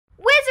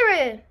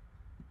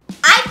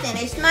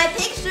finished my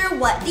picture.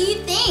 What do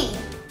you think?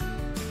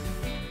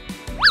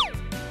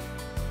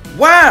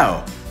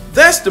 Wow,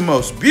 that's the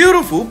most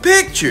beautiful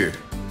picture.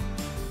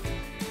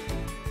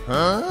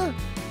 Huh?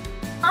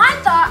 I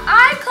thought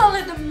I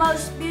colored the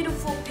most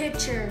beautiful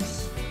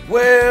pictures.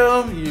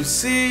 Well, you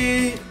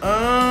see,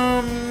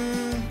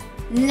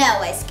 No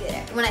way,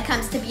 Scooter. When it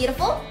comes to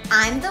beautiful,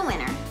 I'm the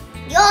winner.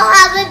 You'll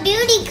have a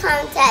beauty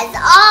contest.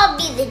 I'll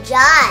be the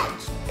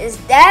judge. Is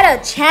that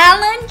a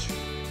challenge?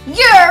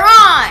 You're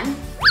on!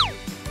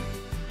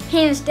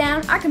 Hands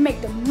down, I can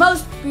make the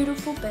most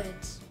beautiful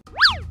beds.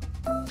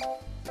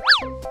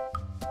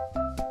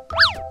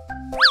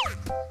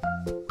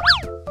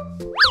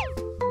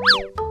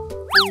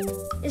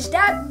 Is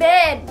that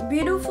bed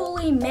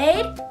beautifully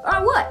made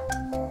or what?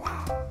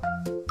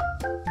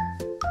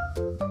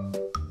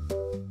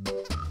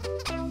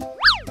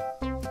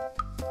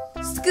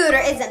 Scooter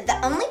isn't the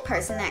only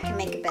person that can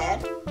make a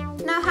bed.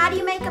 Now, how do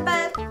you make a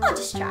bed? I'll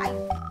just try.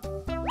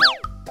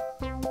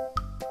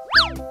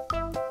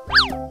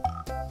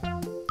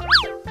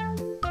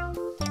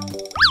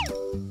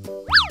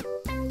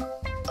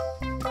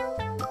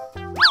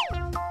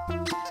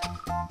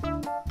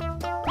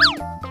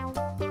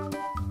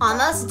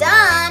 Almost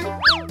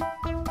done.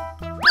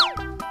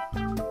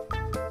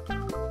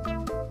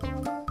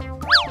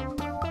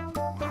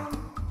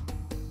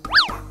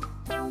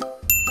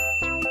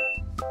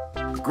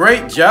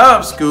 great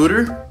job,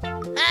 Scooter.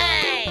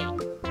 Hey!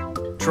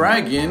 Try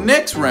again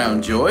next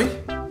round, Joy.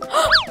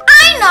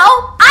 I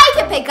know! I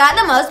can pick out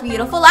the most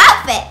beautiful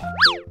outfit.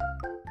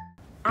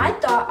 I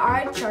thought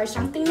I'd try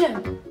something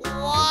new.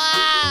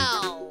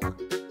 Wow!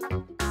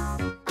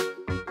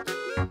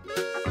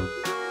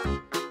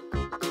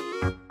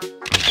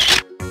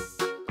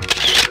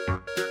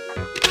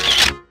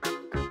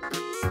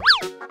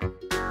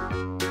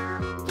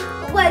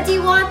 What do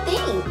you all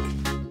think?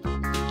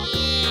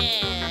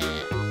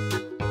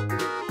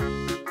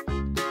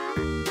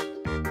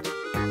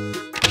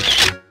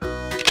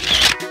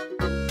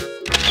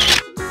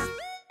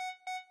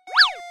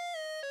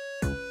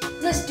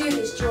 Let's do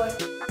this, Joy.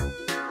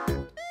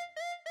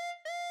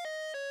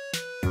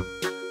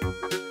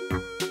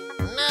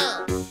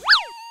 No.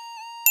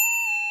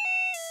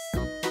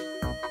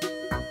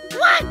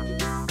 What?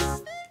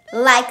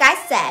 Like I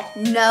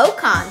said, no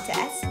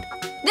contest.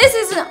 This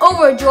isn't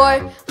over,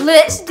 Joy.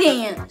 Let's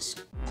dance.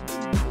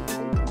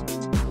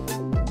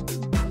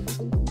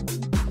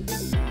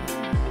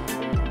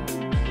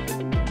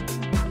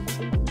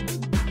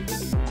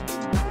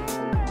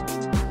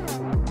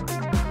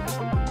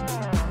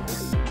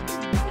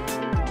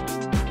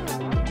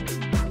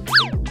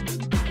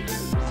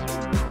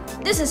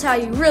 This is how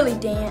you really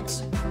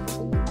dance.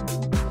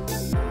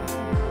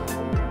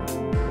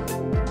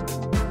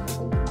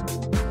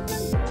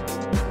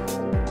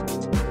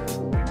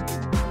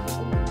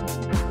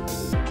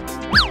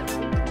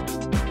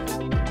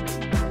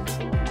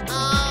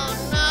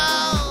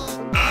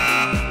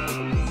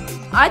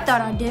 I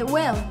thought I did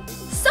well.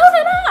 So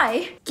did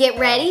I. Get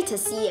ready to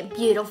see a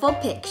beautiful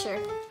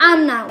picture.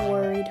 I'm not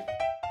worried.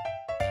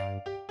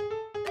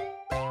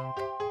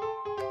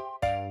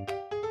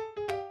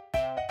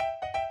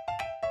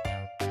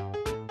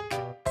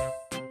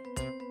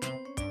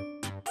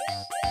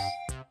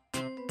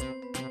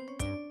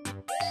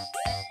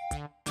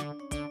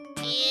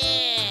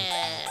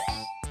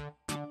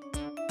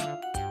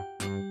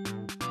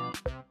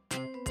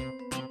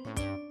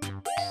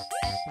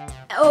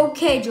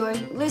 Okay, Joy,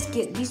 let's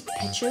get these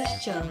pictures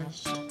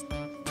judged.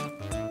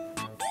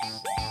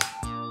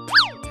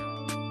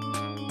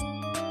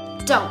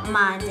 Don't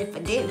mind if I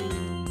do.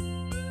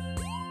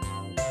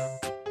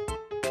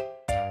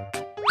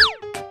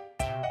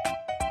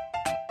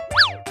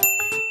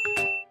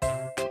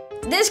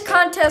 This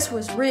contest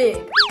was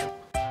rigged.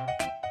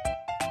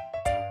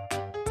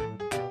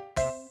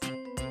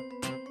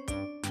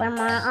 For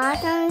more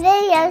awesome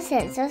videos,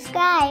 hit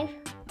subscribe.